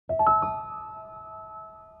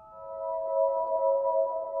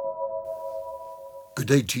Good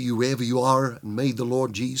day to you wherever you are, and may the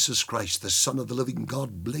Lord Jesus Christ, the Son of the living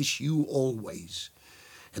God, bless you always,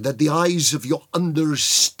 and that the eyes of your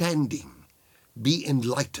understanding be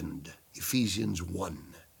enlightened, Ephesians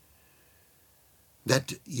 1,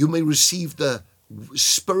 that you may receive the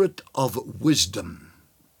spirit of wisdom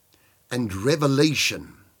and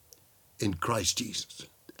revelation in Christ Jesus.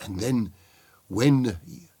 And then when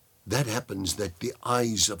that happens, that the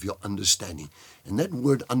eyes of your understanding, and that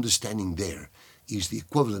word understanding there is the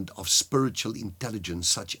equivalent of spiritual intelligence,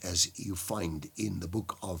 such as you find in the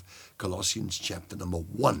book of Colossians chapter number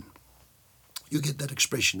 1. You get that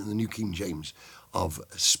expression in the New King James of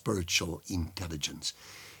spiritual intelligence.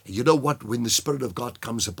 And you know what? When the Spirit of God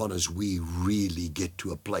comes upon us, we really get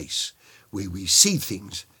to a place where we see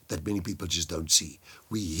things that many people just don't see.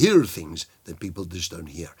 We hear things that people just don't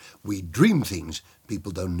hear. We dream things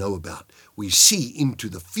people don't know about. We see into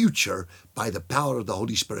the future by the power of the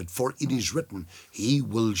Holy Spirit, for it is written, He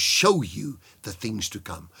will show you the things to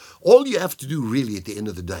come. All you have to do really at the end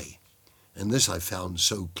of the day, and this I found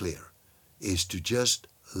so clear, is to just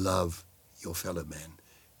love your fellow man,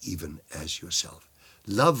 even as yourself.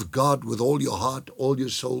 Love God with all your heart, all your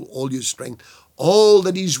soul, all your strength, all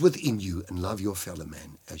that is within you, and love your fellow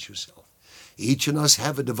man as yourself. Each of us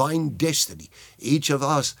have a divine destiny. Each of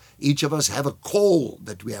us have a call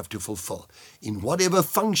that we have to fulfill. In whatever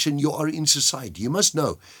function you are in society, you must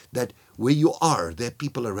know that where you are, there are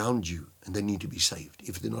people around you, and they need to be saved,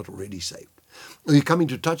 if they're not already saved. Or you come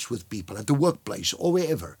into touch with people at the workplace, or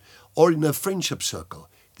wherever, or in a friendship circle,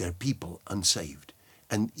 there are people unsaved,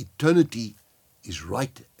 and eternity is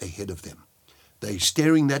right ahead of them. They're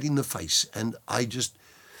staring that in the face, and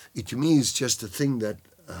it to me is just a thing that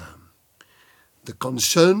the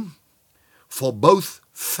concern for both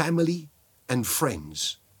family and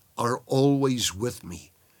friends are always with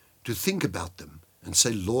me, to think about them and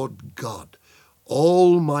say, Lord God,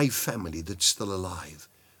 all my family that's still alive,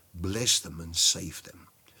 bless them and save them.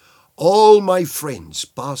 All my friends,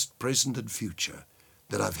 past, present, and future,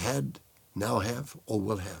 that I've had, now have, or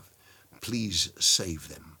will have, please save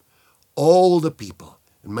them. All the people,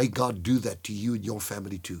 and may God do that to you and your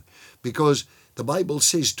family too, because the Bible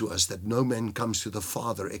says to us that no man comes to the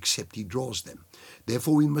Father except He draws them.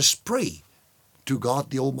 Therefore we must pray to God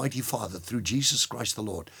the Almighty Father through Jesus Christ the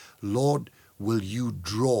Lord. Lord, will you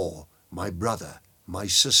draw my brother, my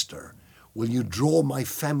sister? Will you draw my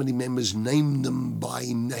family members, name them by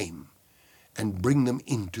name, and bring them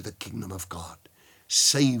into the kingdom of God?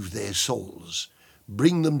 Save their souls.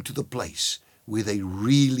 Bring them to the place where they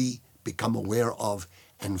really become aware of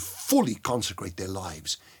and fully consecrate their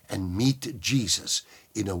lives and meet Jesus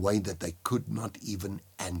in a way that they could not even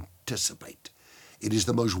anticipate. It is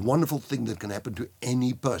the most wonderful thing that can happen to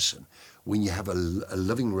any person when you have a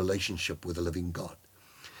living relationship with a living God.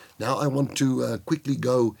 Now I want to quickly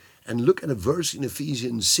go and look at a verse in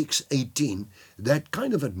Ephesians 6:18 that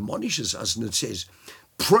kind of admonishes us, and it says,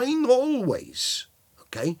 praying always,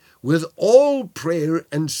 with all prayer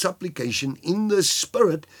and supplication in the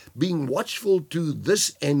Spirit, being watchful to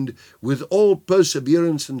this end with all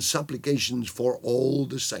perseverance and supplications for all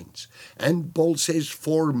the saints. And Paul says,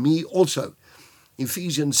 for me also.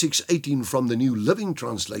 Ephesians 6:18 from the New Living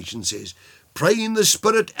Translation says, pray in the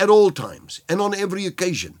Spirit at all times and on every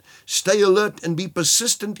occasion. Stay alert and be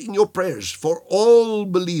persistent in your prayers for all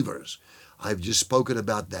believers. I've just spoken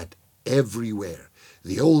about that everywhere.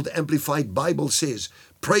 The Old Amplified Bible says,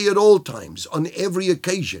 pray at all times, on every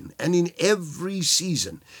occasion, and in every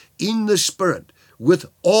season, in the Spirit, with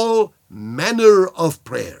all manner of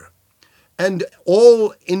prayer, and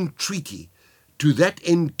all entreaty. To that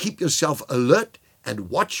end, keep yourself alert and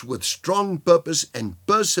watch with strong purpose and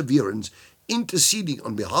perseverance, interceding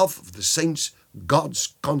on behalf of the saints,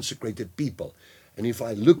 God's consecrated people. And if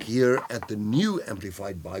I look here at the New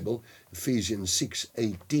Amplified Bible, Ephesians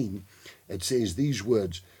 6:18, it says these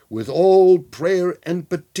words, with all prayer and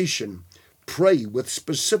petition, pray with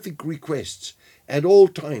specific requests at all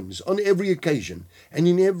times, on every occasion, and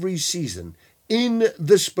in every season, in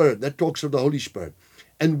the Spirit. That talks of the Holy Spirit.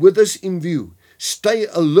 And with this in view, stay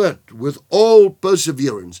alert with all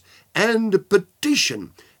perseverance and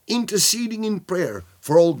petition, interceding in prayer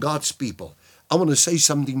for all God's people. I want to say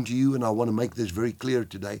something to you, and I want to make this very clear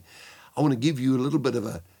today. I want to give you a little bit of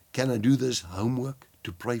a, can I do this, homework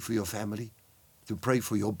to pray for your family, to pray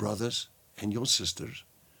for your brothers and your sisters,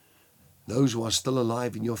 those who are still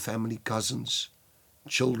alive in your family, cousins,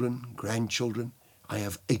 children, grandchildren. I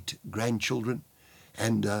have 8 grandchildren,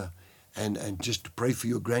 and just to pray for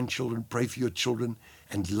your grandchildren, pray for your children,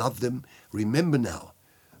 and love them. Remember now,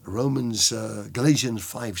 Galatians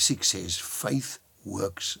 5:6 says, faith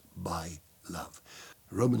works by love.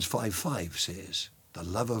 Romans 5:5 says, the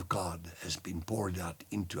love of God has been poured out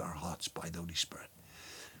into our hearts by the Holy Spirit.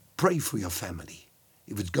 Pray for your family.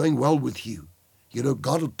 If it's going well with you, you know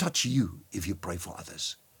God will touch you if you pray for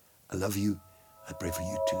others. I love you. I pray for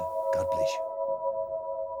you too. God bless you.